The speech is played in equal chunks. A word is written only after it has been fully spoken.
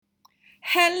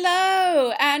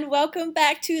Hello, and welcome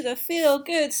back to the Feel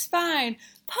Good Spine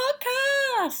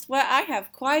podcast, where I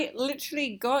have quite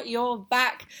literally got your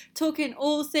back, talking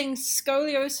all things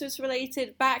scoliosis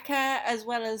related back care, as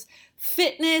well as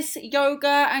fitness,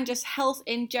 yoga, and just health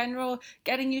in general,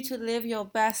 getting you to live your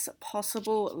best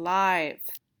possible life.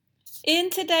 In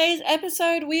today's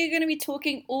episode, we are going to be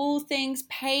talking all things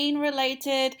pain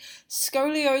related,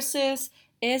 scoliosis.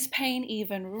 Is pain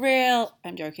even real?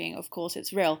 I'm joking, of course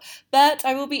it's real. But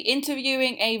I will be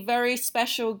interviewing a very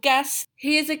special guest.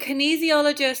 He is a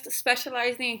kinesiologist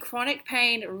specializing in chronic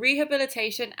pain,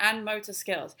 rehabilitation, and motor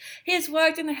skills. He has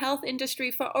worked in the health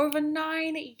industry for over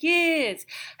 9 years,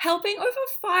 helping over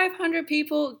 500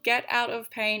 people get out of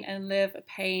pain and live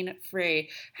pain-free.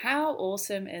 How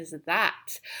awesome is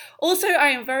that? Also, I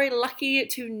am very lucky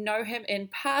to know him in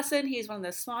person. He's one of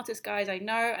the smartest guys I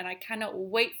know, and I cannot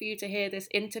wait for you to hear this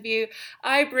interview.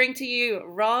 I bring to you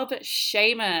Rob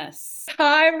Kjemhus.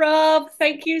 Hi, Rob.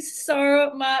 Thank you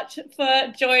so much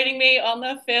for joining me on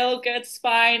the Feel Good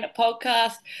Spine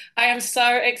podcast. I am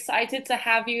so excited to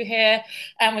have you here,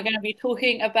 and we're going to be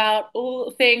talking about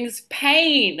all things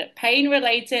pain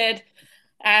related.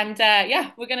 And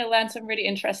we're going to learn some really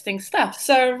interesting stuff.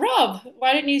 So, Rob,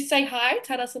 why don't you say hi?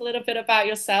 Tell us a little bit about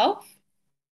yourself.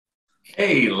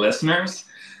 Hey, listeners.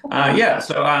 My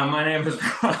name is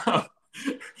Rob.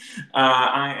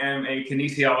 I am a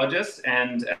kinesiologist,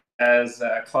 and as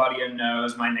Claudia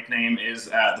knows, my nickname is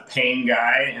the pain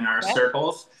guy in our Yeah.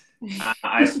 circles.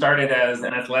 I started as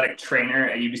an athletic trainer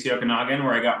at UBC Okanagan,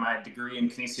 where I got my degree in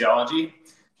kinesiology.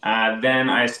 Then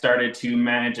I started to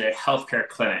manage a healthcare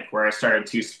clinic where I started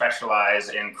to specialize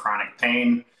in chronic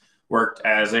pain. Worked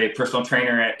as a personal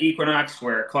trainer at Equinox,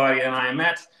 where Claudia and I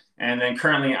met. And then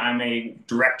currently, I'm a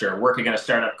director working at a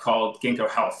startup called Ginkgo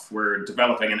Health. We're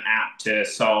developing an app to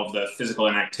solve the physical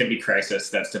inactivity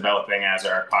crisis that's developing as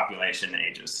our population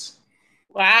ages.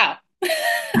 Wow.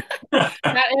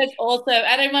 That is awesome.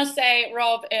 And I must say,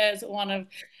 Rob is one of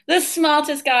the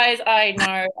smartest guys I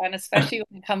know, and especially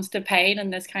when it comes to pain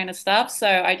and this kind of stuff. So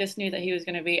I just knew that he was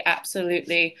going to be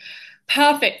absolutely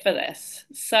perfect for this.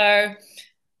 So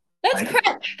let's Thank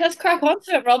you. crack on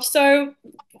to it, Rob. So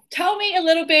tell me a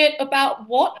little bit about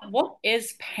what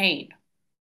is pain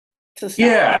to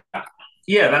start.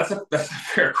 Yeah, that's a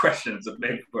fair question. It's a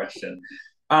big question.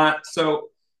 So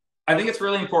I think it's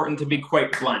really important to be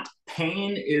quite blunt.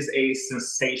 Pain is a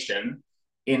sensation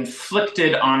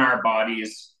inflicted on our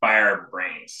bodies by our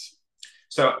brains.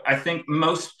 So I think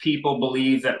most people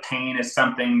believe that pain is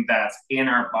something that's in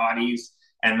our bodies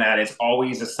and that it's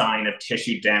always a sign of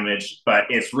tissue damage, but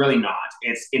it's really not.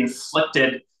 It's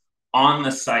inflicted on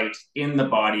the site in the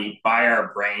body by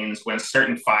our brains when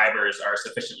certain fibers are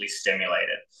sufficiently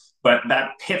stimulated. But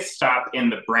that pit stop in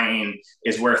the brain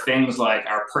is where things like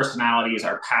our personalities,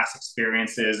 our past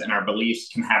experiences, and our beliefs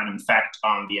can have an effect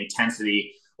on the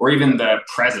intensity or even the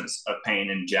presence of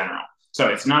pain in general. So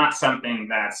it's not something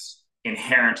that's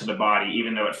inherent to the body,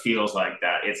 even though it feels like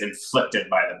that. It's inflicted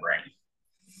by the brain.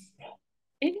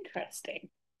 Interesting.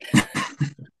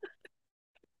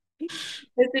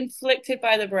 It's inflicted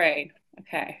by the brain.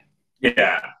 Okay.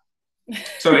 Yeah.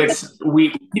 So it's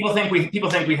we people think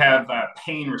we have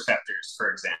pain receptors,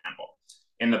 for example,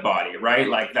 in the body, right?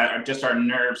 Like that, are just our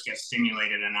nerves get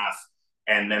stimulated enough,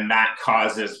 and then that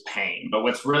causes pain. But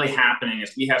what's really happening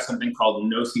is we have something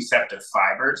called nociceptive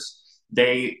fibers.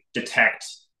 They detect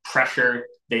pressure,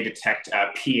 they detect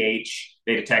pH,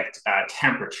 they detect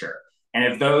temperature, and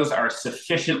if those are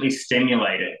sufficiently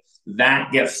stimulated,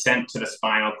 that gets sent to the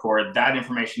spinal cord. That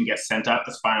information gets sent up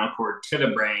the spinal cord to the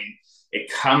brain. It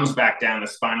comes back down the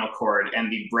spinal cord, and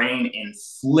the brain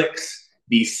inflicts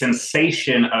the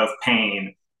sensation of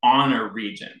pain on a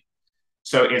region.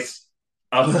 So it's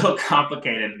a little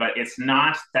complicated, but it's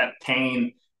not that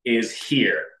pain is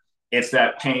here. It's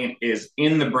that pain is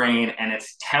in the brain, and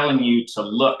it's telling you to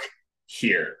look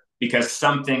here because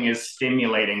something is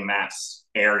stimulating that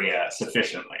area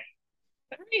sufficiently.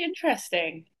 Very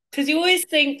interesting. Because you always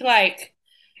think like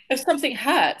if something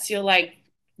hurts, you're like,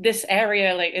 this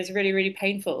area like is really, really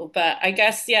painful. But I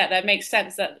guess, yeah, that makes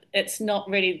sense that it's not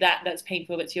really that's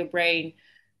painful, it's your brain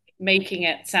making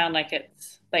it sound like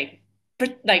it's like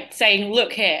saying,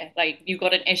 look here, like you've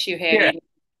got an issue here, Yeah,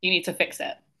 you need to fix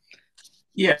it.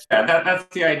 yeah, that's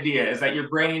the idea is that your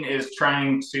brain is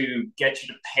trying to get you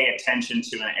to pay attention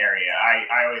to an area.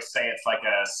 I always say it's like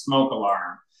a smoke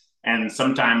alarm. And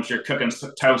sometimes you're cooking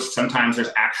toast, sometimes there's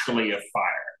actually a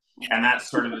fire. And that's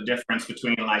sort of the difference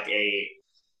between like a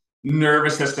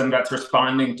nervous system that's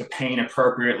responding to pain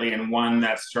appropriately and one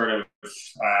that's sort of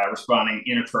responding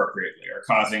inappropriately or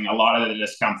causing a lot of the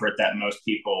discomfort that most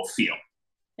people feel.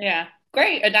 Yeah.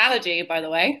 Great analogy, by the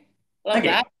way. Love Thank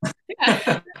that. you.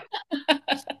 Yeah.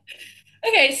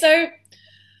 Okay, so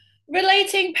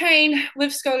relating pain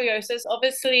with scoliosis,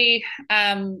 obviously,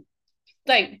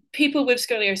 like people with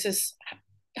scoliosis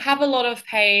have a lot of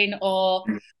pain or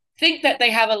think that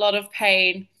they have a lot of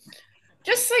pain.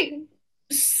 Just like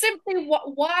simply,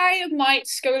 why might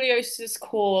scoliosis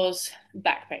cause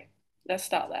back pain? Let's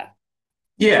start there.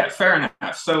 Yeah, fair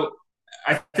enough. So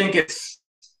I think it's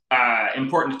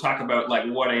important to talk about like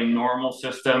what a normal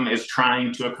system is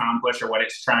trying to accomplish or what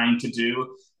it's trying to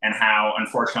do, and how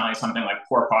unfortunately something like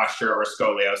poor posture or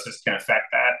scoliosis can affect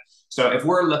that. So if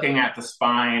we're looking at the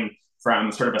spine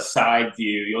from sort of a side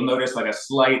view, you'll notice like a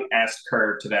slight S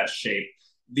curve to that shape.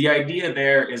 The idea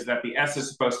there is that the S is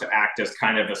supposed to act as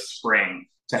kind of a spring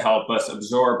to help us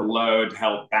absorb load, to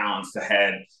help balance the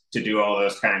head, to do all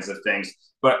those kinds of things.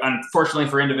 But unfortunately,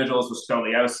 for individuals with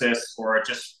scoliosis or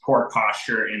just poor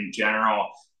posture in general,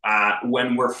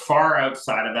 when we're far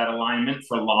outside of that alignment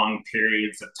for long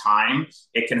periods of time,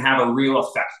 it can have a real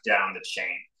effect down the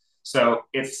chain. So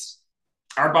it's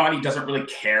our body doesn't really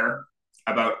care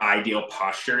about ideal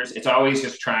postures. It's always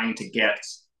just trying to get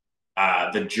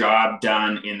the job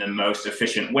done in the most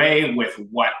efficient way with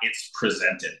what it's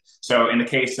presented. So, in the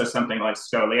case of something like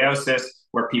scoliosis,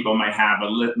 where people might have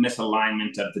a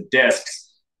misalignment of the discs,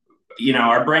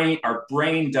 our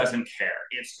brain doesn't care.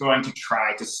 It's going to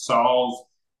try to solve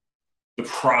the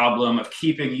problem of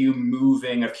keeping you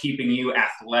moving, of keeping you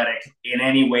athletic in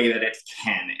any way that it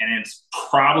can. And it's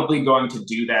probably going to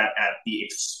do that at the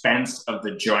expense of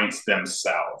the joints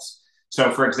themselves.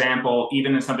 So, for example,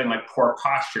 even in something like poor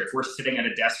posture, if we're sitting at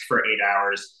a desk for 8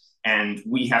 hours and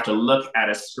we have to look at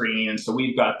a screen, and so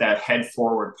we've got that head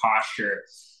forward posture,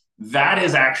 that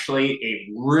is actually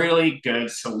a really good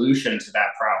solution to that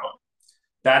problem.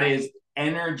 That is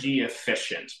energy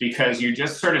efficient because you're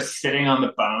just sort of sitting on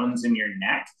the bones in your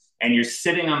neck and you're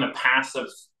sitting on the passive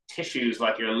tissues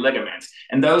like your ligaments,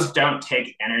 and those don't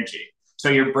take energy. So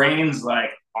your brain's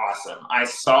like, awesome, I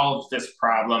solved this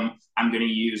problem. I'm going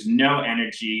to use no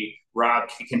energy. Rob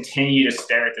can continue to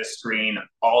stare at the screen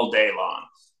all day long.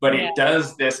 But Yeah. it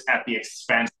does this at the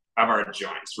expense of our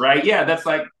joints, right? Yeah, that's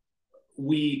like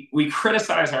we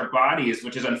criticize our bodies,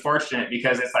 which is unfortunate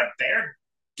because it's like they're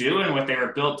doing what they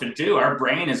were built to do. Our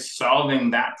brain is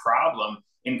solving that problem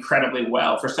incredibly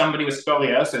well. For somebody with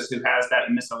scoliosis who has that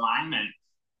misalignment,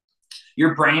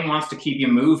 your brain wants to keep you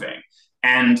moving.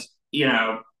 And,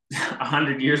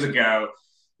 100 years ago,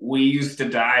 we used to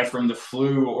die from the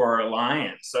flu or a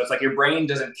lion. So it's like your brain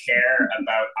doesn't care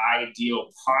about ideal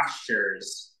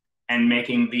postures and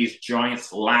making these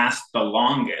joints last the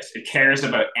longest. It cares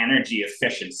about energy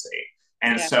efficiency.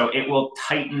 And Yeah. so it will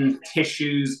tighten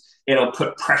tissues, it'll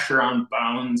put pressure on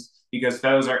bones because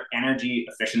those are energy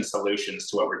efficient solutions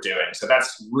to what we're doing. So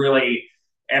that's really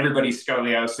everybody's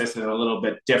scoliosis is a little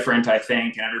bit different, I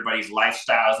think, and everybody's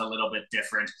lifestyle is a little bit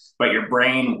different, but your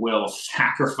brain will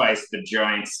sacrifice the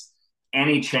joints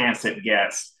any chance it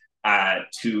gets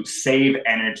to save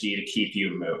energy to keep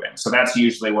you moving. So that's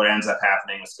usually what ends up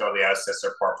happening with scoliosis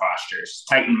or poor postures.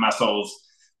 Tighten muscles,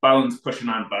 bones pushing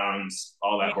on bones,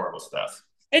 all that horrible stuff.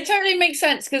 It totally makes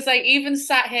sense because like even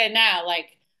sat here now,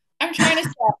 like I'm trying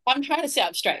to sit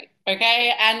up straight,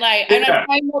 okay? And I'm Yeah,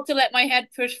 trying not to let my head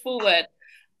push forward.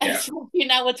 And yeah, so,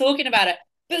 now we're talking about it.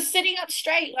 But sitting up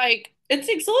straight, like it's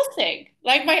exhausting.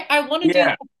 Like I want to do yeah.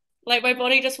 that. Like my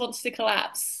body just wants to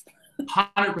collapse.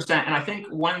 100%. And I think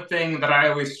one thing that I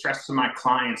always stress to my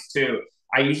clients too,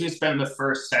 I usually spend the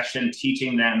first session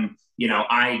teaching them,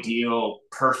 ideal,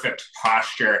 perfect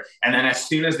posture. And then as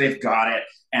soon as they've got it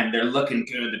and they're looking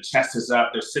good, the chest is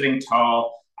up, they're sitting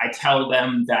tall, I tell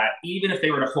them that even if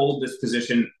they were to hold this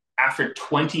position after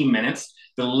 20 minutes,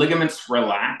 the ligaments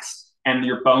relax and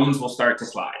your bones will start to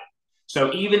slide.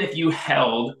 So even if you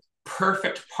held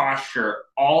perfect posture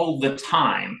all the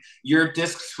time, your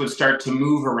discs would start to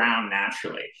move around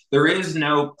naturally. There is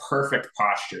no perfect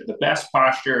posture. The best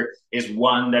posture is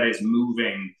one that is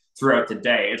moving throughout the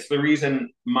day. It's the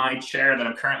reason my chair that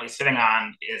I'm currently sitting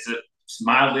on is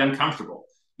mildly uncomfortable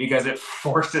because it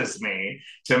forces me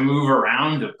to move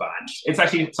around a bunch. It's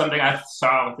actually something I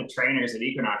saw with the trainers at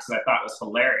Equinox that I thought was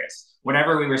hilarious.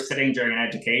 Whenever we were sitting during an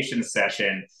education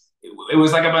session, it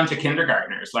was like a bunch of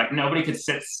kindergartners. Like nobody could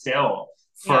sit still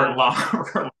for Yeah. long,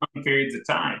 for long periods of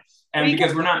time. Well, And you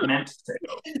because we're not can meant to.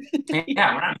 yeah.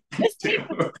 Yeah, we're not meant It's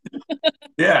painful. to.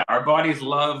 Yeah, our bodies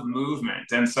love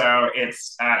movement. And so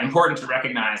it's important to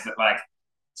recognize that, like,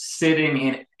 sitting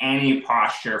in any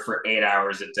posture for 8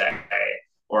 hours a day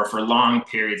or for long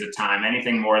periods of time,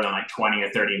 anything more than like 20 or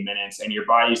 30 minutes, and your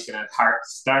body's going to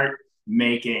start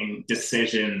making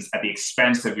decisions at the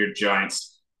expense of your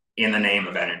joints. in the name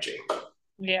of energy.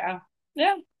 Yeah.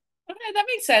 Yeah. Okay, that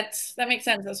makes sense. That makes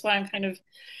sense. That's why I'm kind of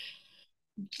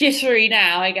jittery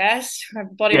now, I guess. My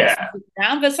body wants to Yeah. sit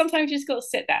down, but sometimes you just got to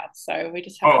sit down. So we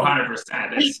just have Oh, to.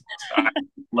 100%. It's I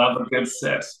love a good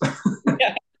sit.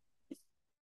 Yeah.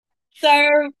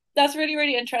 So that's really,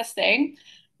 really interesting.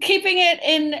 Keeping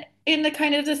it in the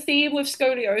kind of the theme with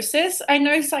scoliosis, I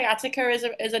know sciatica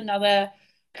is another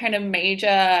kind of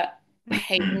major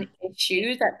pain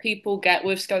issue that people get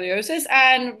with scoliosis.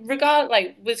 And regard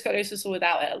like with scoliosis or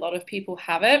without it, a lot of people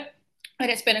have it.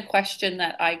 And it's been a question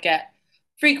that I get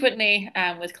frequently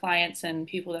with clients and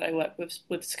people that I work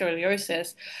with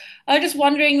scoliosis. I was just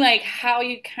wondering, like, how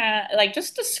you can, like,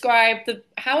 just describe the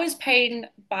how is pain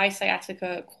by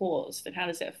sciatica caused, and how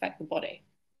does it affect the body?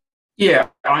 Yeah,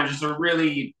 on just a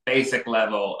really basic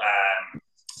level,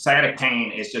 sciatic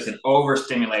pain is just an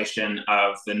overstimulation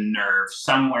of the nerve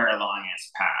somewhere along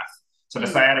its path. So the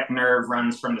Mm, sciatic nerve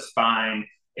runs from the spine,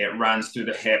 it runs through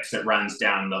the hips, it runs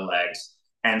down the legs.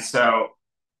 And so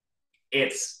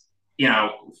it's, you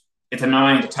know, it's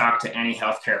annoying to talk to any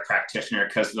healthcare practitioner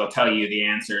because they'll tell you the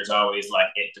answer is always like,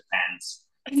 it depends.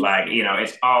 Like,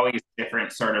 it's always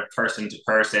different sort of person to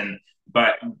person.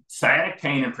 But sciatic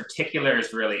pain in particular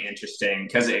is really interesting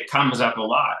because it comes up a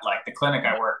lot. Like the clinic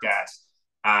I worked at,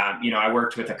 I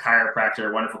worked with a chiropractor,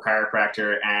 a wonderful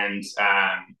chiropractor, and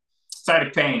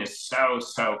sciatic pain is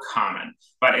so common.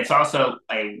 But it's also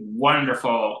a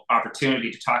wonderful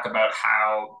opportunity to talk about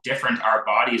how different our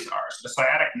bodies are. So the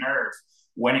sciatic nerve,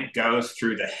 when it goes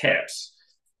through the hips,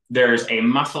 there's a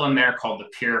muscle in there called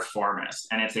the piriformis,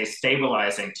 and it's a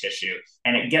stabilizing tissue,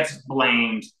 and it gets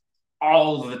blamed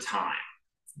all the time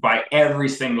by every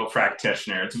single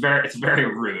practitioner. It's very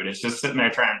rude. It's just sitting there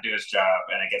trying to do its job,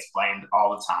 and it gets blamed all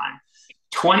the time.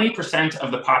 20%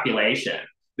 of the population,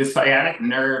 the sciatic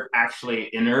nerve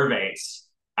actually innervates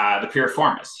the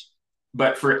piriformis.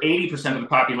 But for 80% of the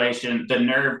population, the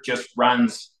nerve just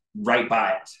runs right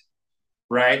by it,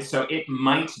 right? So it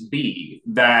might be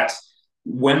that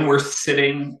when we're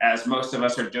sitting, as most of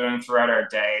us are doing throughout our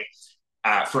day,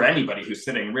 for anybody who's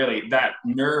sitting, really, that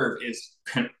nerve is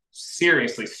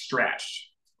seriously stretched,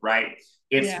 right?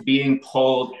 It's yeah, being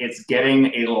pulled, it's getting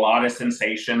a lot of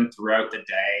sensation throughout the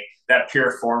day. That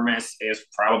piriformis is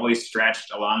probably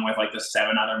stretched along with like the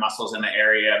 7 other muscles in the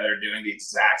area that are doing the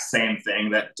exact same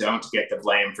thing that don't get the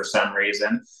blame for some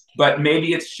reason. But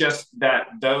maybe it's just that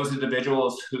those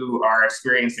individuals who are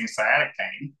experiencing sciatic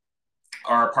pain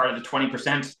are part of the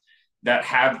 20% that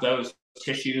have those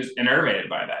tissues innervated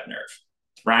by that nerve,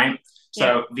 right? yeah,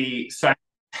 So the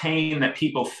pain that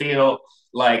people feel,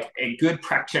 like a good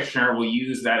practitioner will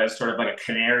use that as sort of like a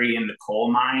canary in the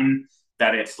coal mine,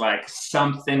 that it's like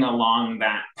something along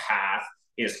that path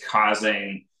is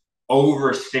causing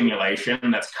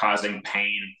overstimulation that's causing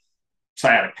pain,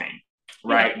 sciatic pain,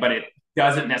 yeah, right? But it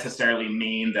doesn't necessarily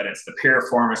mean that it's the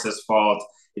piriformis's fault.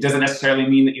 It doesn't necessarily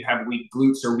mean that you have weak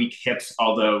glutes or weak hips,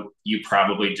 although you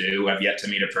probably do. I've yet to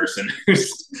meet a person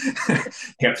whose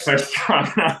hips are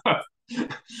strong enough.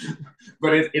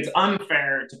 But it's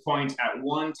unfair to point at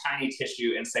one tiny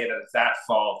tissue and say that it's that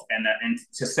fault, and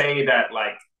to say that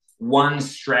like one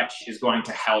stretch is going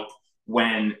to help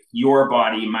when your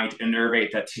body might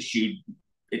innervate that tissue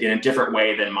in a different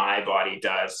way than my body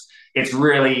does. It's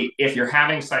really, if you're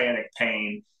having sciatic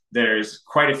pain, there's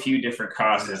quite a few different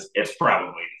causes. It's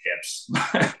probably the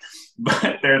hips,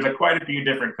 but there's quite a few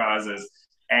different causes.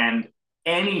 And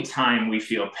anytime we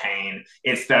feel pain,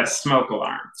 it's that smoke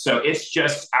alarm. So it's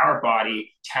just our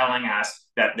body telling us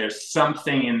that there's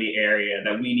something in the area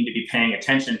that we need to be paying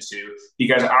attention to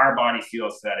because our body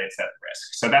feels that it's at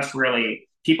risk. So that's really,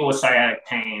 people with sciatic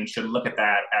pain should look at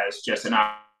that as just an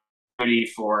opportunity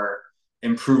for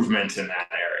improvement in that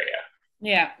area.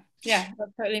 yeah, yeah. That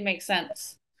totally makes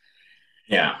sense.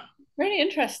 Yeah. Really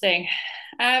interesting.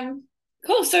 Um,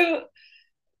 cool. So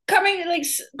coming like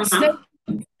Mhm.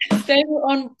 stay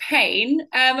on pain.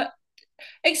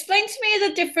 Explain to me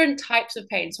the different types of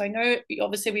pain. So I know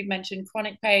obviously we've mentioned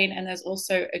chronic pain and there's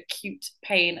also acute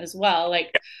pain as well.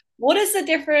 Like, what is the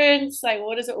difference? Like,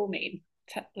 what does it all mean?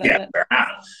 Yeah, fair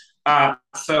enough.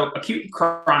 So acute and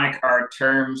chronic are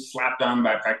terms slapped on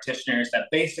by practitioners that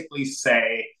basically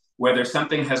say whether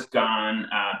something has gone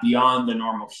beyond the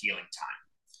normal healing time.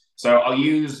 So I'll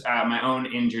use my own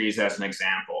injuries as an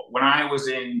example. When I was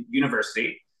in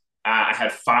university, I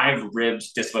had 5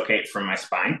 ribs dislocate from my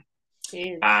spine.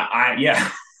 Jeez. I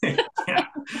yeah. Yeah.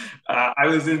 I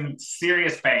was in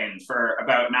serious pain for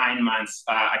about 9 months.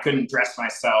 I couldn't dress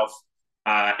myself.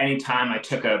 Anytime I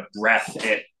took a breath,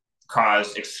 it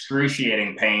caused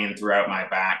excruciating pain throughout my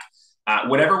back.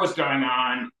 Whatever was going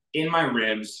on in my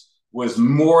ribs was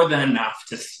more than enough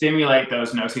to stimulate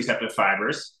those nociceptive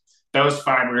fibers. Those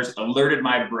fibers alerted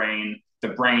my brain. The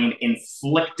brain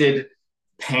inflicted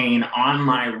pain on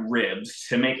my ribs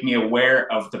to make me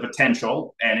aware of the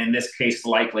potential, and in this case,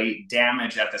 likely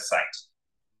damage at the site.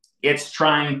 It's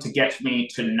trying to get me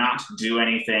to not do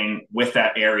anything with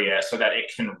that area so that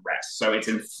it can rest. So it's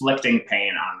inflicting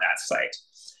pain on that site.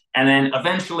 And then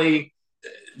eventually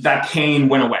that pain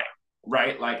went away,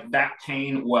 right? Like that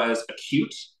pain was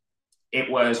acute. It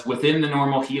was within the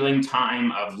normal healing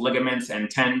time of ligaments and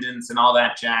tendons and all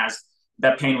that jazz.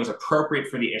 That pain was appropriate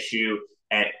for the issue.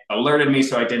 It alerted me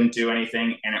so I didn't do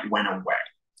anything, and it went away.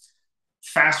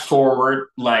 Fast forward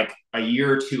like a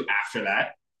year or two after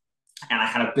that, and I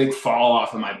had a big fall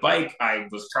off of my bike. I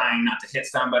was trying not to hit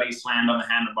somebody, slammed on the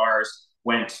handlebars,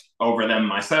 went over them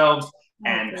myself,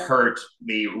 and hurt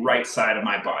the right side of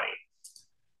my body.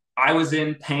 I was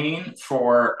in pain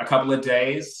for a couple of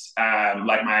days,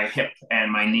 like my hip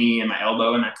and my knee and my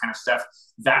elbow and that kind of stuff.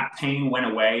 That pain went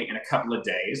away in a couple of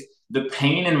days. The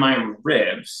pain in my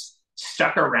ribs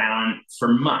stuck around for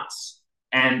months.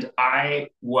 And I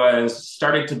was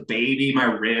starting to baby my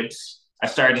ribs. I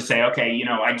started to say, okay, you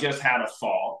know, I just had a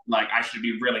fall. Like I should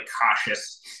be really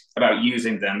cautious about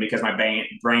using them because my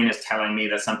brain is telling me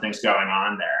that something's going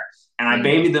on there. And I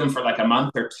babied them for like a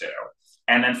month or two.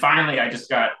 And then finally, I just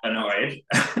got annoyed,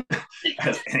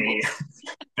 as any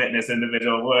fitness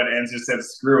individual would, and just said,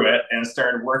 screw it, and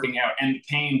started working out. And the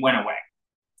pain went away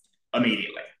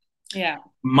immediately. Yeah.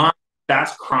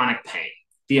 That's chronic pain.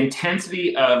 The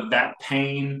intensity of that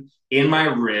pain in my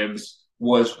ribs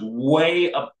was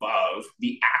way above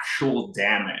the actual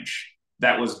damage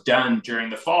that was done during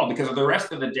the fall, because of the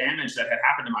rest of the damage that had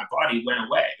happened to my body went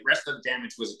away. The rest of the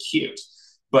damage was acute.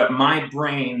 But my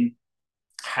brain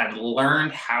had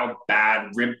learned how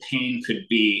bad rib pain could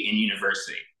be in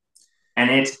university. And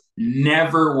it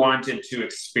never wanted to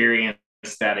experience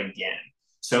that again.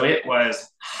 So it was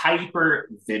hyper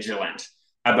vigilant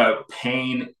about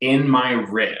pain in my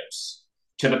ribs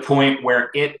to the point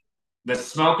where the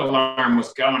smoke alarm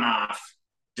was going off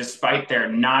despite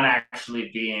there not actually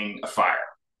being a fire,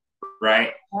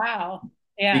 right? Wow.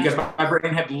 Yeah. Because my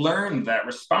brain had learned that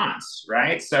response,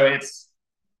 right? So it's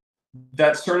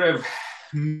that sort of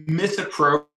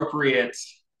misappropriate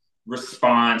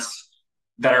response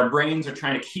that our brains are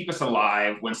trying to keep us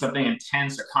alive when something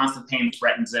intense or constant pain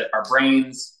threatens it. Our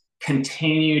brains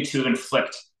continue to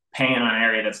inflict pain on an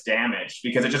area that's damaged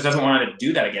because it just doesn't want to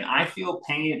do that again. I feel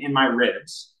pain in my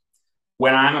ribs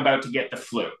when I'm about to get the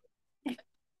flu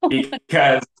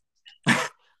because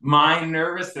my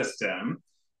nervous system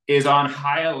is on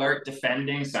high alert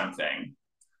defending something.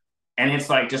 And it's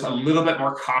like just a little bit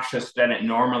more cautious than it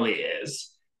normally is.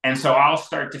 And so I'll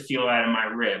start to feel that in my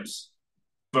ribs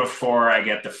before I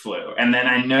get the flu. And then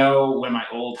I know when my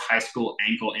old high school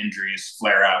ankle injuries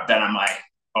flare up, then I'm like,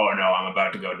 oh no, I'm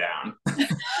about to go down.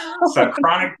 So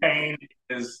chronic pain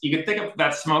is, you can think of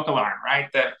that smoke alarm, right?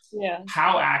 That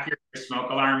how accurate your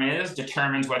smoke alarm is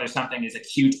determines whether something is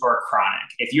acute or chronic.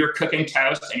 If you're cooking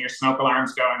toast and your smoke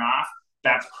alarm's going off,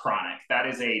 that's chronic. That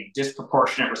is a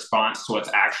disproportionate response to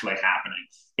what's actually happening.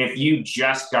 If you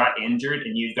just got injured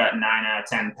and you've got 9 out of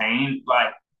 10 pain,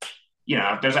 like, you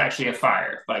know, there's actually a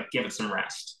fire, like give it some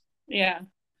rest. Yeah.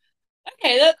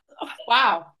 Okay.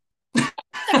 Wow.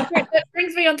 That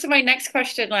brings me on to my next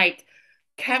question. Like,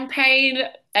 can pain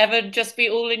ever just be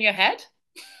all in your head?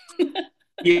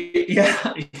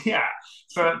 Yeah.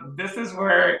 So this is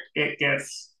where it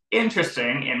gets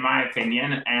interesting, in my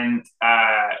opinion, and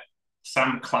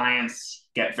some clients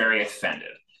get very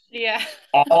offended. Yeah.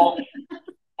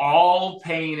 All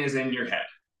pain is in your head.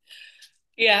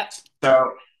 Yeah.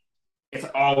 So it's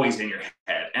always in your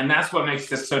head. And that's what makes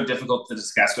this so difficult to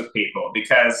discuss with people,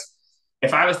 because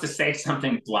if I was to say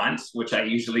something blunt, which I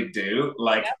usually do,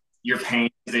 like your pain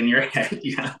is in your head,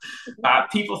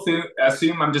 people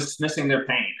assume I'm dismissing their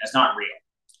pain as not real.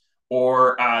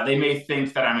 Or they may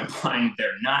think that I'm implying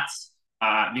they're nuts.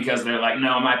 Because they're like,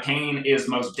 no, my pain is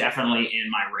most definitely in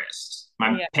my wrist.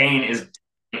 My pain is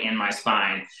in my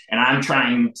spine. And I'm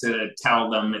trying to tell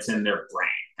them it's in their brain.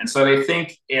 And so they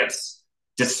think it's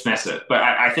dismissive. But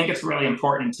I think it's really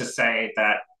important to say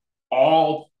that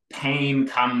all pain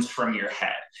comes from your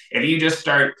head. If you just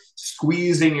start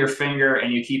squeezing your finger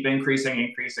and you keep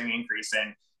increasing,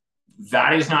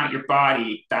 that is not your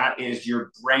body. That is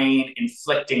your brain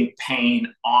inflicting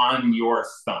pain on your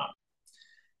thumb.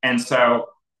 And so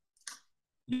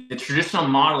the traditional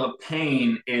model of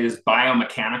pain is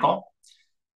biomechanical.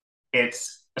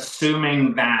 It's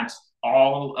assuming that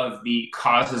all of the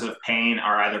causes of pain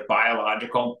are either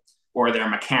biological or they're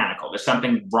mechanical. There's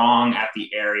something wrong at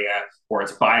the area, or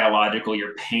it's biological.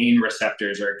 Your pain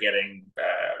receptors are getting,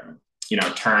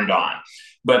 turned on.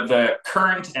 But the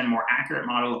current and more accurate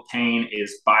model of pain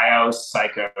is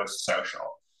biopsychosocial.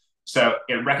 So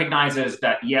it recognizes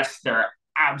that, yes, there are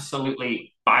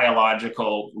absolutely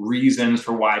biological reasons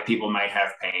for why people might have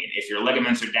pain. If your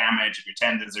ligaments are damaged, if your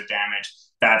tendons are damaged,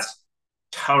 that's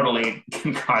totally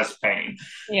can cause pain.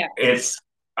 Yeah.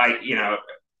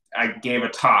 I gave a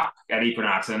talk at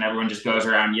Equinox and everyone just goes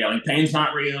around yelling, pain's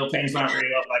not real, pain's not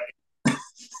real. Like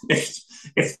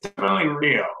it's totally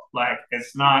real. Like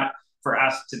it's not for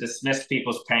us to dismiss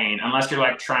people's pain unless you're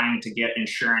like trying to get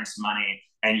insurance money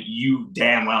and you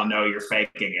damn well know you're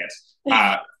faking it.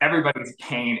 Everybody's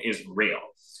pain is real.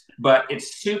 But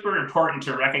it's super important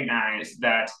to recognize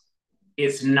that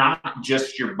it's not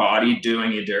just your body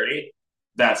doing you dirty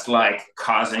that's like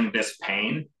causing this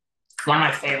pain. One of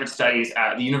my favorite studies,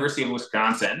 the University of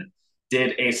Wisconsin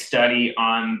did a study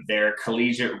on their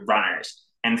collegiate runners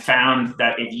and found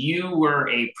that if you were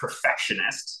a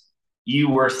perfectionist, you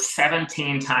were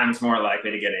 17 times more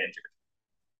likely to get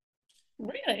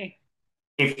injured. Really?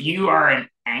 If you are an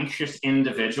anxious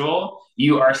individual,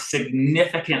 you are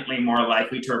significantly more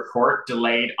likely to report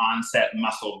delayed onset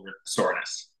muscle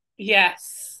soreness.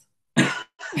 Yes.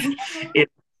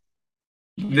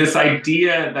 This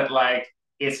idea that like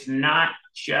it's not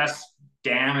just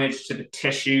damage to the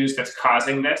tissues that's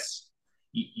causing this.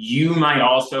 You might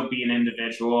also be an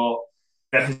individual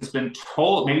that has been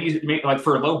told, maybe like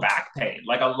for low back pain,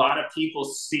 like a lot of people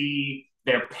see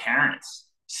their parents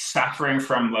suffering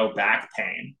from low back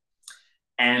pain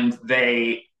and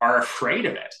they are afraid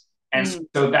of it. And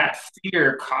so that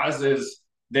fear causes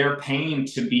their pain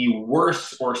to be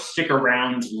worse or stick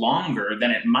around longer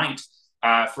than it might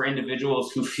for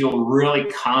individuals who feel really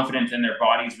confident in their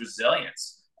body's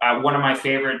resilience. One of my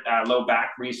favorite low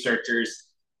back researchers,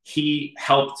 he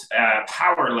helped a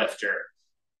power lifter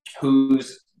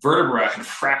whose vertebra had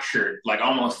fractured like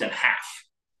almost in half.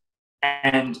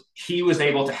 And he was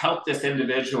able to help this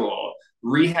individual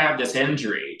rehab this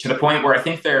injury to the point where I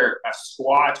think their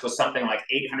squat was something like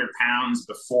 800 pounds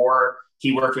before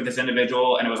he worked with this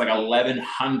individual, and it was like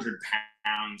 1,100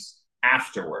 pounds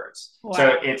afterwards. Wow.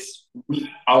 So it's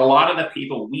a lot of the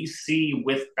people we see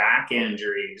with back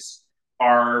injuries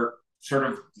are sort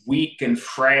of weak and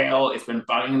frail. It's been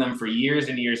bugging them for years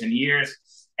and years and years.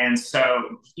 And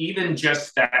so even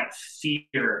just that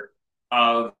fear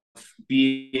of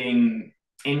being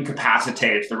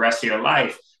incapacitated for the rest of your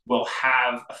life will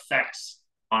have effects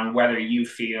on whether you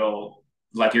feel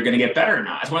like you're going to get better or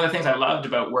not. It's one of the things I loved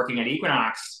about working at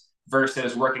Equinox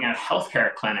versus working at a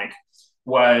healthcare clinic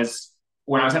was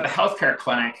when I was at the healthcare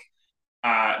clinic,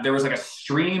 there was like a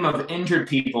stream of injured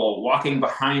people walking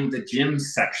behind the gym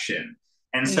section.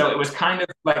 And so it was kind of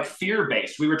like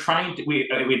fear-based. We were trying to,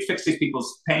 we'd fix these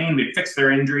people's pain, we'd fix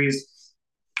their injuries.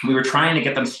 We were trying to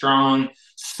get them strong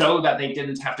so that they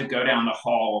didn't have to go down the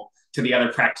hall to the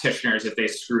other practitioners if they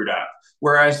screwed up.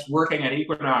 Whereas working at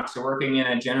Equinox or working in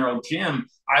a general gym,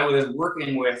 I was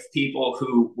working with people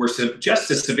who were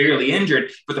just as severely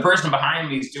injured, but the person behind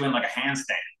me is doing like a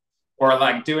handstand or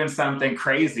like doing something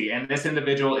crazy. And this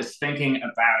individual is thinking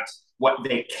about what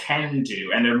they can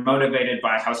do, and they're motivated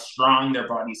by how strong their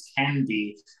bodies can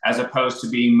be, as opposed to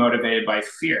being motivated by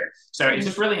fear. So it's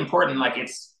just really important. Like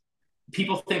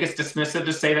people think it's dismissive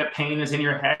to say that pain is in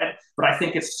your head, but I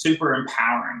think it's super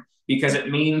empowering because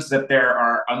it means that there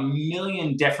are a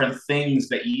million different things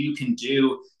that you can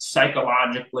do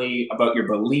psychologically about your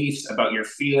beliefs, about your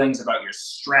feelings, about your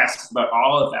stress, about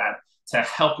all of that to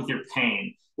help with your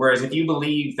pain. Whereas if you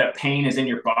believe that pain is in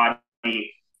your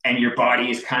body and your body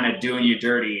is kind of doing you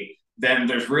dirty, then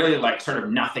there's really like sort of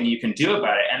nothing you can do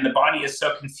about it. And the body is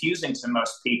so confusing to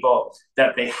most people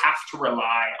that they have to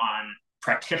rely on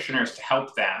practitioners to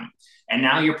help them. And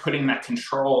now you're putting that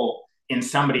control in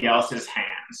somebody else's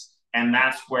hands. And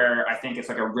that's where I think it's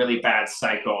like a really bad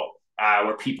cycle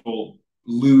where people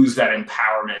lose that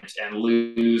empowerment and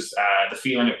lose the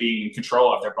feeling of being in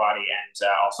control of their body and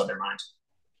also their mind.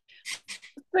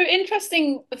 So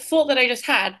interesting thought that I just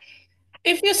had.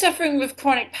 If you're suffering with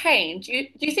chronic pain, do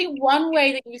you think one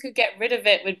way that you could get rid of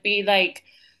it would be like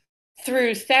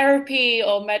through therapy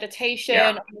or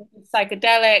meditation or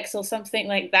psychedelics or something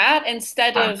like that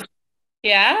instead of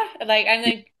and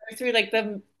then go through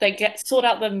get sort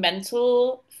out the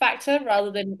mental factor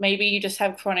rather than maybe you just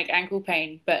have chronic ankle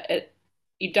pain but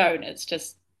you don't, it's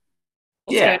just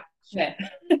going on.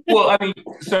 Well, I mean,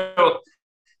 so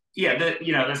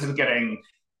this is getting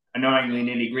annoyingly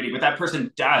nitty gritty, but that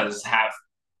person does have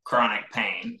chronic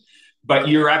pain. But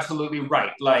you're absolutely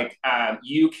right. Like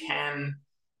you can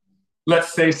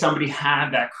let's say somebody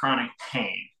had that chronic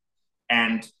pain,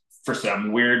 and for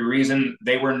some weird reason,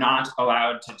 they were not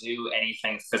allowed to do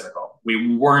anything physical.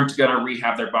 We weren't going to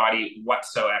rehab their body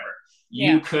whatsoever.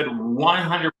 You Yeah. could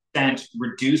 100%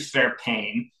 reduce their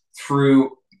pain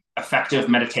through effective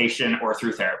meditation or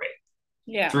through therapy,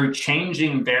 Yeah. through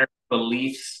changing their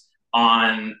beliefs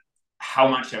on how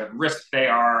much at risk they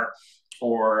are,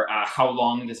 or how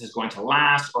long this is going to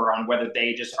last, or on whether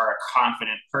they just are a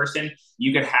confident person.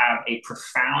 You could have a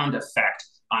profound effect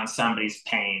on somebody's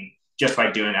pain just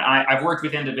by doing it. I've worked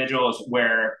with individuals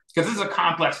where, because this is a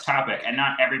complex topic and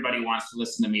not everybody wants to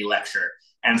listen to me lecture.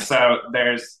 And so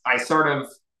I sort of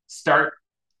start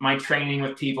my training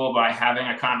with people by having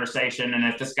a conversation. And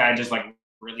if this guy just like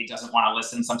really doesn't want to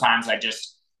listen, sometimes I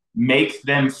just make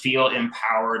them feel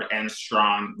empowered and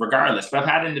strong regardless. But I've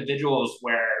had individuals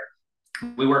where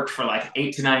we worked for like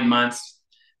 8 to 9 months.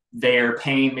 Their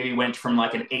pain maybe went from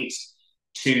like an 8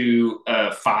 to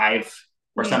a 5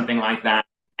 or Mm. something like that.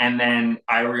 And then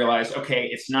I realized, okay,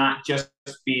 it's not just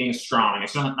being strong.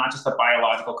 It's not just the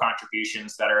biological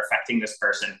contributions that are affecting this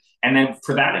person. And then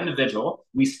for that individual,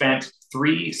 we spent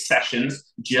 3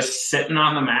 sessions just sitting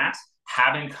on the mat,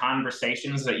 having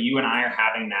conversations that you and I are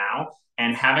having now,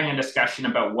 and having a discussion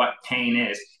about what pain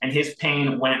is. And his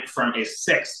pain went from a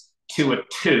 6 to a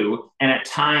 2, and at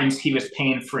times he was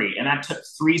pain free. And that took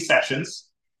 3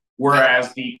 sessions,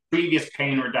 whereas the previous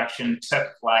pain reduction took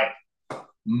like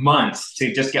months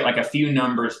to just get like a few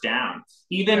numbers down.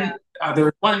 Yeah. Even there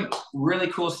was one really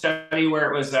cool study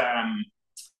where it was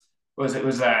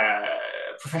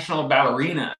professional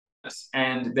ballerinas,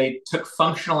 and they took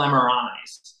functional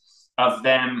MRIs of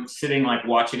them sitting like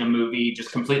watching a movie,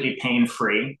 just completely pain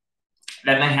free.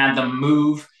 Then they had them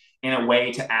move in a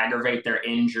way to aggravate their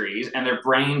injuries, and their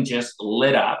brain just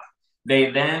lit up.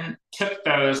 They then took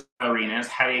those arenas,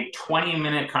 had a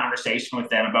 20-minute conversation with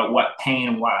them about what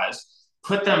pain was,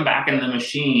 put them back in the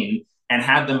machine, and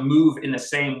had them move in the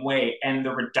same way. And the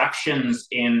reductions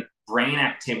in brain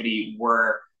activity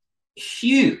were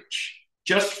huge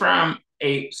just from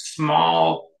a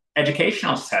small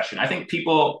educational session. I think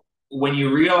people, when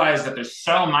you realize that there's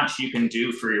so much you can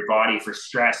do for your body for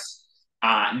stress,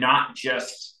 not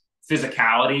just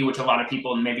physicality, which a lot of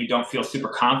people maybe don't feel super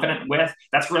confident with,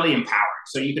 that's really empowering.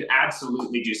 So you could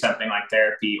absolutely do something like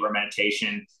therapy or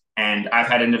meditation. And I've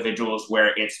had individuals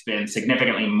where it's been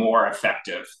significantly more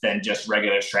effective than just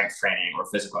regular strength training or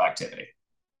physical activity.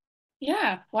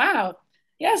 Yeah. Wow.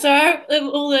 Yeah. So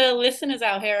all the listeners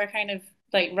out here are kind of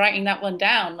like writing that one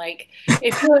down. Like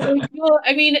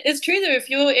I mean, it's true though,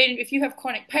 if you have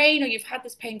chronic pain or you've had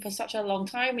this pain for such a long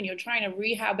time and you're trying to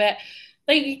rehab it,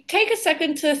 like take a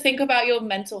second to think about your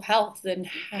mental health and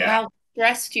Yeah. how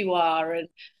stressed you are and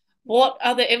what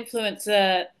other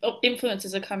influences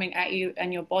are coming at you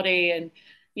and your body, and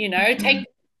Mm-hmm.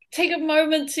 take a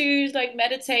moment to like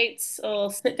meditate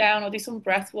or sit down or do some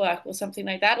breath work or something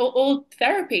like that, or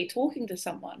therapy, talking to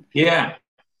someone. Yeah.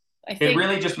 I It think.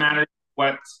 really just matters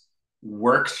what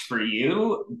works for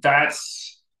you.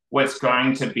 That's what's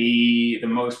going to be the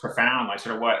most profound, like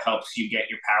sort of what helps you get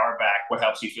your power back, what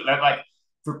helps you feel that like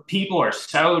for people are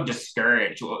so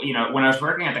discouraged. Well, when I was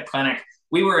working at the clinic,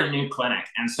 we were a new clinic.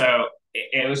 And so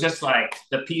it was just like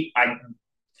I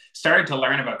started to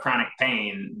learn about chronic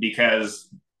pain because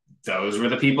those were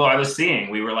the people I was seeing.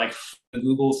 We were like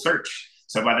Google search.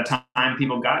 So by the time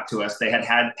people got to us, they had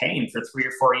had pain for 3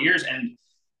 or 4 years. And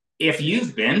if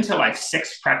you've been to like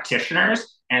 6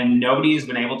 practitioners and nobody's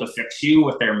been able to fix you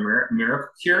with their miracle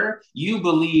cure, you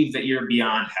believe that you're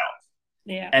beyond help.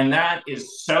 Yeah. And that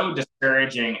is so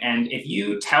discouraging. And if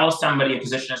you tell somebody a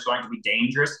position is going to be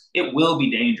dangerous, it will be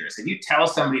dangerous. If you tell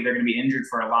somebody they're going to be injured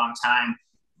for a long time,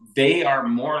 they are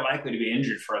more likely to be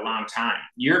injured for a long time.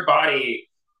 Your body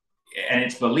and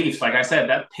its beliefs, like I said,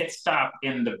 that pit stop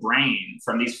in the brain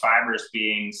from these fibers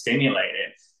being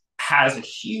stimulated has a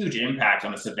huge impact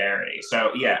on the severity.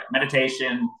 So, yeah,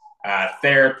 meditation,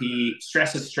 therapy,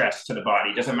 stress is stress to the body.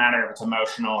 It doesn't matter if it's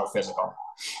emotional or physical.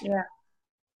 Yeah.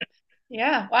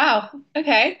 Yeah. Wow.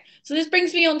 Okay. So this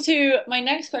brings me on to my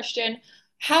next question.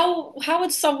 How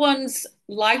would someone's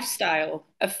lifestyle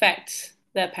affect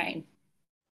their pain,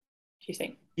 do you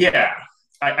think? Yeah,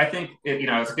 I think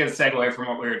it's a good segue from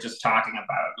what we were just talking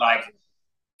about. Like,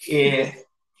 it,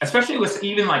 especially with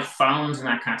even like phones and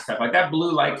that kind of stuff, like that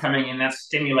blue light coming in, that's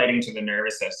stimulating to the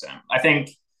nervous system. I think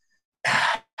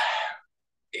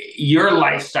your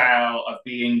lifestyle of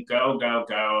being go, go,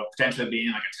 go, potentially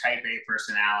being like a type A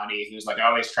personality who's like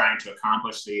always trying to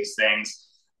accomplish these things,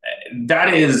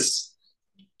 that is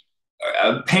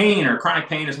pain or chronic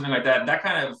pain or something like that. That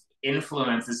kind of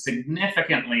influence is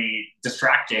significantly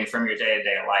distracting from your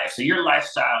day-to-day life. So your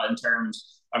lifestyle in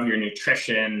terms of your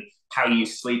nutrition, how you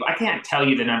sleep, I can't tell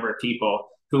you the number of people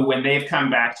who, when they've come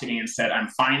back to me and said, I'm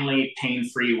finally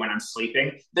pain-free when I'm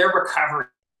sleeping, their recovery,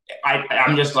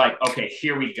 I'm just like, okay,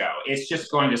 here we go. It's just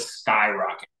going to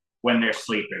skyrocket when their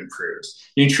sleep improves.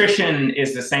 Nutrition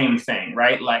is the same thing,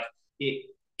 right? Like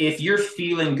if you're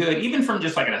feeling good, even from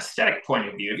just like an aesthetic point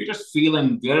of view, if you're just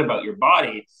feeling good about your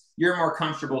body, you're more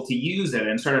comfortable to use it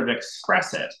and sort of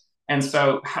express it. And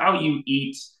so how you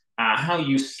eat, how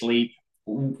you sleep,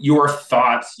 your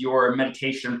thoughts, your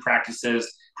meditation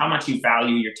practices, how much you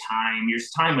value your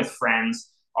time with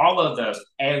friends, all of those,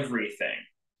 everything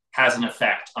has an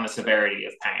effect on the severity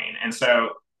of pain. And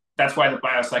so that's why the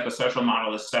biopsychosocial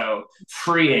model is so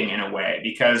freeing in a way,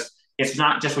 because it's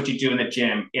not just what you do in the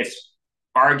gym, it's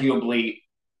arguably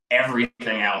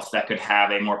everything else that could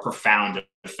have a more profound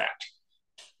effect.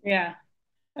 Yeah.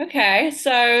 Okay.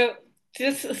 So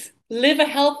just live a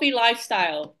healthy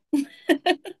lifestyle.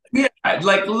 Yeah,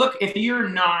 like look, if you're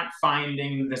not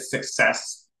finding the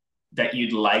success that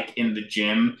you'd like in the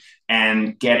gym,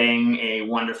 and getting a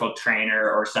wonderful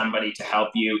trainer or somebody to help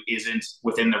you isn't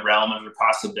within the realm of your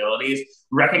possibilities,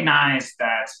 recognize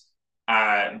that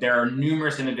there are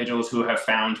numerous individuals who have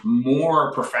found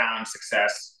more profound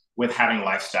success with having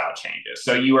lifestyle changes.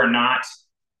 So you are not,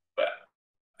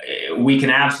 we can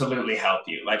absolutely help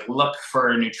you. Like look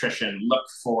for nutrition, look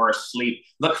for sleep,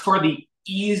 look for the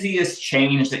easiest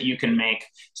change that you can make,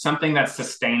 something that's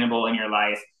sustainable in your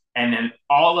life. And then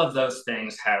all of those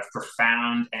things have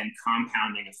profound and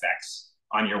compounding effects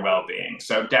on your well-being.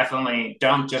 So definitely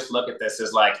don't just look at this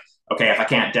as like, okay, if I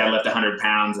can't deadlift 100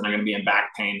 pounds and I'm going to be in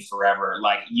back pain forever.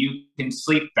 Like you can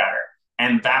sleep better,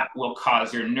 and that will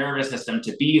cause your nervous system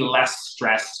to be less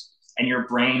stressed, and your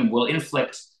brain will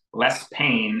inflict less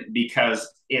pain because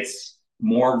it's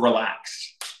more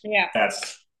relaxed. Yeah.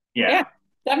 Yeah.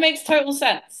 That makes total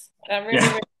sense. That really, Yeah.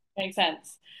 really makes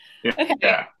sense. Yeah. Okay.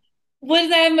 Yeah.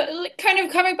 With kind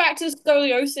of coming back to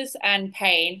scoliosis and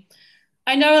pain,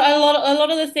 I know a lot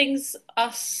of the things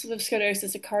us with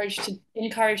scoliosis are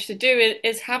encouraged to do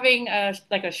is having a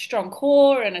strong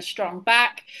core and a strong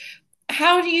back.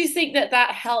 How do you think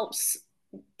that helps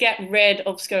get rid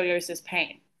of scoliosis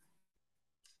pain?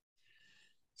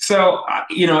 So,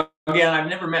 again, I've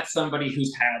never met somebody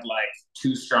who's had like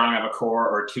too strong of a core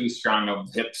or too strong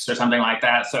of hips or something like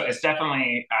that. So it's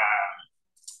definitely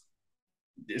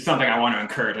something I want to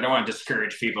encourage. I don't want to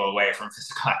discourage people away from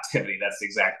physical activity. That's the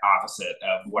exact opposite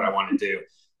of what I want to do.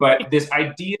 But this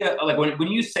idea, like when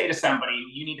you say to somebody,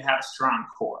 you need to have a strong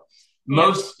core,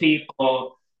 most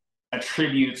people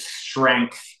attribute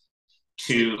strength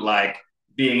to like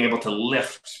being able to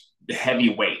lift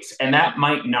heavy weights. And that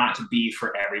might not be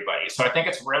for everybody. So I think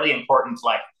it's really important,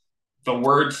 like the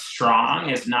word strong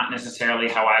is not necessarily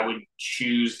how I would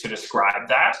choose to describe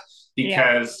that,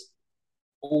 because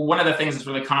one of the things that's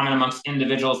really common amongst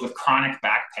individuals with chronic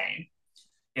back pain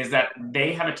is that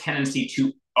they have a tendency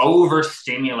to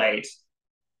overstimulate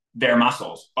their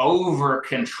muscles, over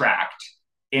contract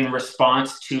in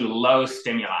response to low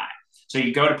stimuli. So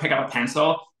you go to pick up a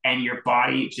pencil and your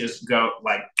body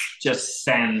just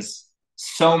sends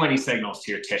so many signals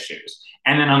to your tissues.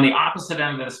 And then on the opposite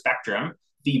end of the spectrum,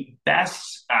 the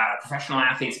best professional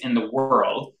athletes in the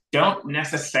world don't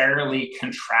necessarily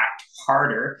contract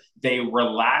harder, they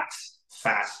relax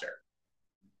faster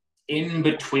in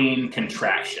between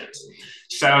contractions.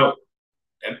 So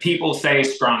people say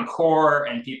strong core,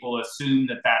 and people assume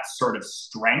that that's sort of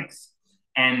strength.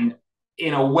 And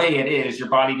in a way it is. Your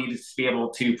body needs to be able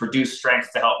to produce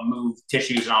strength to help move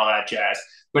tissues and all that jazz.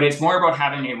 But it's more about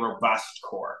having a robust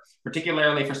core,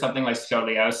 particularly for something like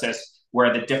scoliosis,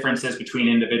 where the differences between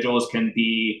individuals can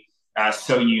be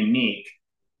so unique.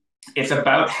 It's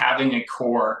about having a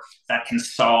core that can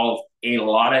solve a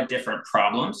lot of different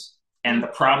problems, and the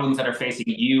problems that are facing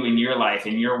you in your life,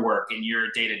 in your work, in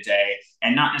your day-to-day,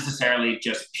 and not necessarily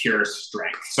just pure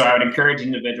strength. So I would encourage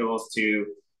individuals to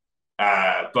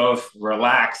both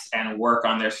relax and work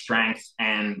on their strength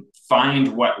and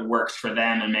find what works for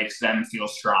them and makes them feel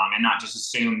strong, and not just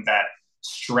assume that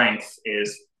strength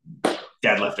is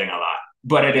deadlifting a lot,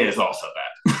 but it is also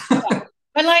that.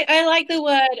 I like the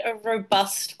word a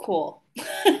robust core.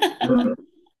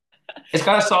 It's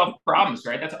got to solve problems,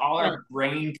 right? That's all our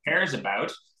brain cares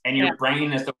about. And your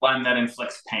brain is the one that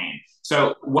inflicts pain.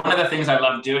 So one of the things I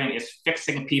love doing is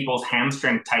fixing people's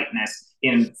hamstring tightness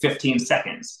in 15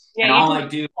 seconds. And all I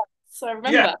do. So I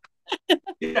remember.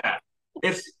 Yeah.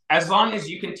 It's as long as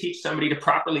you can teach somebody to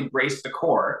properly brace the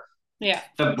core,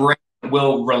 the brain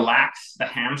will relax the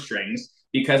hamstrings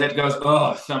because it goes,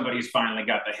 oh, somebody's finally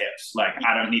got the hips. Like,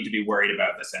 I don't need to be worried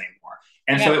about this anymore.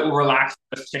 And Yeah. so it will relax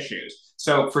those tissues.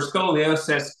 So for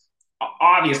scoliosis,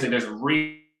 obviously there's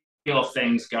real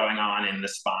things going on in the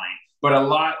spine,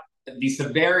 but the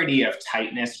severity of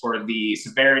tightness or the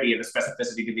severity of the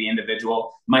specificity to the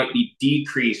individual might be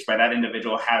decreased by that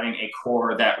individual having a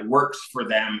core that works for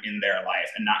them in their life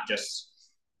and not just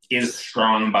is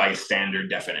strong by standard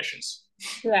definitions.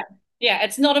 Yeah. Yeah.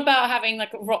 It's not about having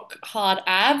like rock hard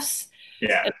abs.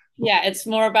 Yeah. Yeah. It's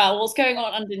more about what's going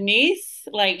on underneath,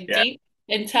 like Yeah. deep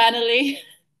internally,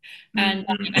 and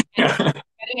Mm-hmm.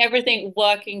 getting everything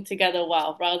working together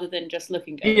well rather than just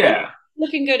looking good. And Yeah.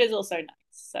 looking good is also nice.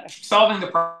 So Solving the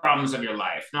problems of your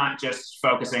life, not just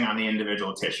focusing on the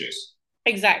individual tissues.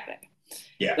 exactly.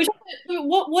 Yeah.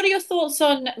 What are your thoughts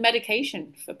on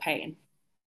medication for pain?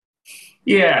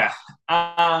 Yeah.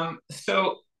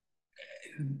 So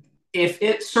if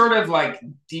it sort of like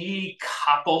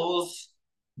decouples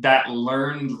that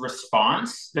learned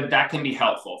response, that can be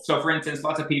helpful. So for instance,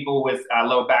 lots of people with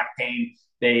low back pain,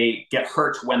 they get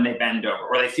hurt when they bend over,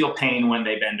 or they feel pain when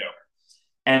they bend over.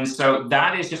 And so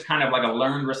that is just kind of like a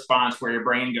learned response where your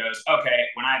brain goes, okay,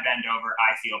 when I bend over,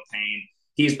 I feel pain.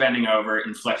 He's bending over,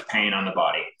 inflict pain on the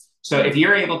body. So if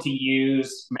you're able to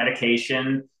use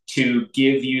medication to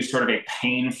give you sort of a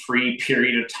pain-free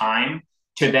period of time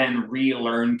to then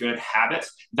relearn good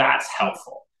habits, that's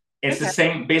helpful. It's the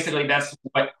same, basically, that's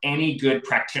what any good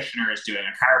practitioner is doing,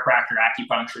 a chiropractor,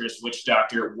 acupuncturist, witch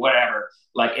doctor, whatever.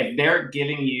 Like if they're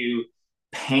giving you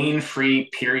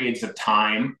pain-free periods of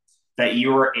time that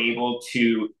you are able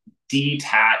to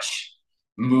detach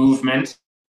movement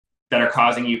that are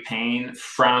causing you pain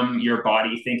from your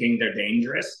body thinking they're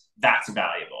dangerous, that's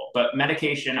valuable. But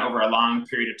medication over a long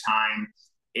period of time,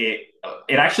 it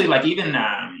actually, like, even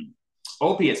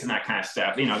opiates and that kind of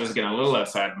stuff, this is getting a little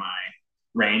outside my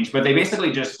range, but they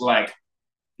basically just like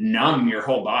numb your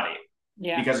whole body.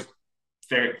 Yeah. Because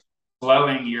they're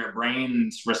slowing your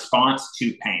brain's response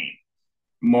to pain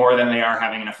more than they are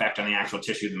having an effect on the actual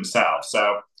tissue themselves.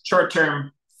 So short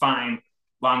term, fine.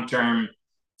 Long term,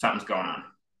 something's going on.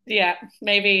 Yeah,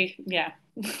 maybe. Yeah.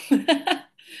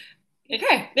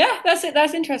 Okay. Yeah, that's it.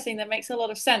 That's interesting. That makes a lot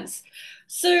of sense.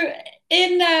 So,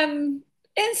 in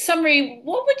summary,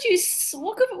 what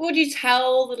would you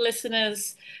tell the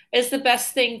listeners is the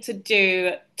best thing to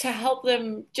do to help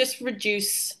them just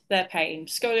reduce their pain,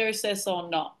 scoliosis or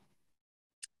not?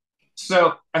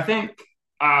 So I think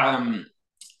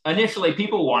initially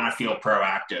people want to feel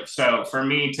proactive. So for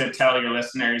me to tell your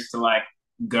listeners to like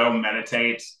go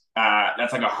meditate,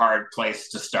 that's like a hard place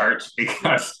to start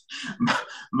because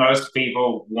most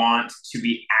people want to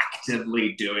be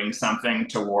actively doing something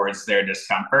towards their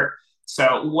discomfort.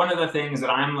 So one of the things that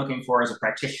I'm looking for as a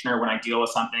practitioner when I deal with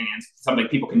something and something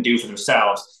people can do for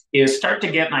themselves is start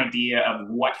to get an idea of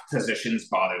what positions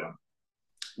bother them,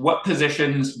 what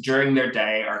positions during their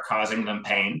day are causing them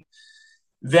pain.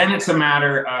 Then it's a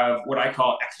matter of what I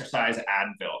call exercise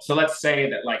Advil. So let's say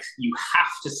that like you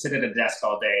have to sit at a desk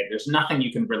all day. There's nothing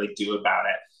you can really do about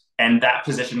it. And that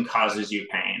position causes you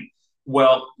pain.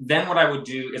 Well, then what I would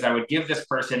do is I would give this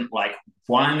person like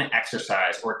one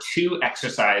exercise or two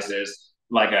exercises,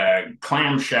 like a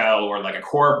clamshell or like a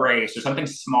core brace or something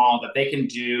small that they can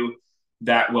do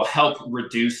that will help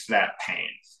reduce that pain.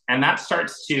 And that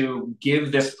starts to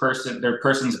give their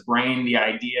person's brain the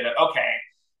idea that, okay,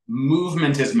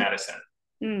 movement is medicine.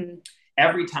 Mm.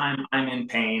 Every time I'm in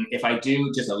pain, if I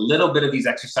do just a little bit of these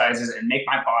exercises and make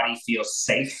my body feel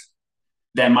safe,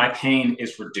 then my pain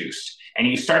is reduced. And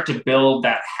you start to build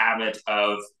that habit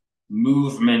of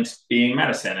movement being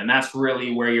medicine. And that's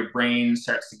really where your brain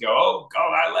starts to go, oh,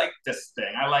 God, I like this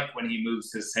thing. I like when he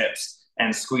moves his hips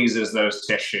and squeezes those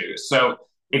tissues. So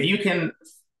if you can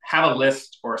have a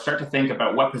list or start to think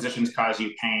about what positions cause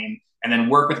you pain, and then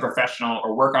work with a professional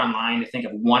or work online to think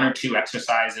of one or two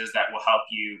exercises that will help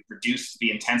you reduce the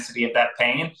intensity of that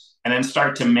pain, and then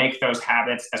start to make those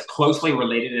habits as closely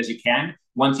related as you can.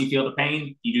 Once you feel the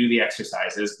pain, you do the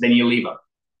exercises, then you leave them.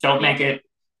 Don't make it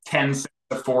 10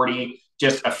 to 40,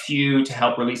 just a few to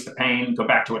help release the pain. Go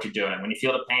back to what you're doing. When you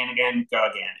feel the pain again, go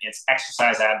again. It's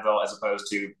exercise Advil as opposed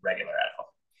to regular Advil.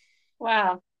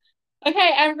 Wow.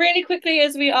 Okay, and really quickly,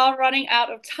 as we are running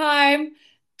out of time,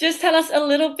 just tell us a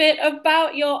little bit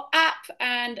about your app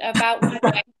and about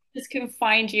where users can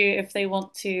find you if they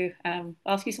want to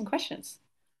ask you some questions.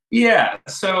 Yeah,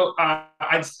 so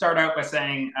I'd start out by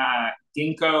saying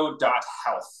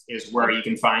ginkgo.health is where you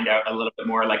can find out a little bit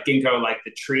more, like ginkgo, like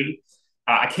the tree.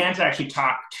 I can't actually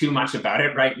talk too much about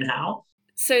it right now.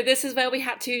 So this is where we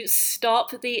had to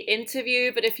stop the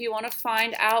interview, but if you want to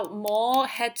find out more,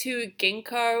 head to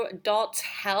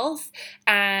ginkgo.health.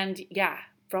 And yeah,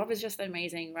 Rob is just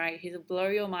amazing, right? He'll blow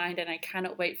your mind, and I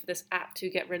cannot wait for this app to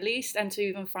get released and to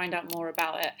even find out more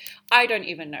about it. I don't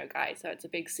even know, guys, so it's a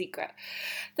big secret.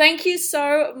 Thank you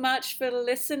so much for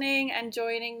listening and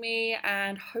joining me,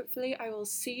 and hopefully I will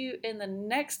see you in the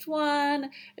next one.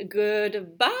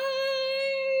 Goodbye.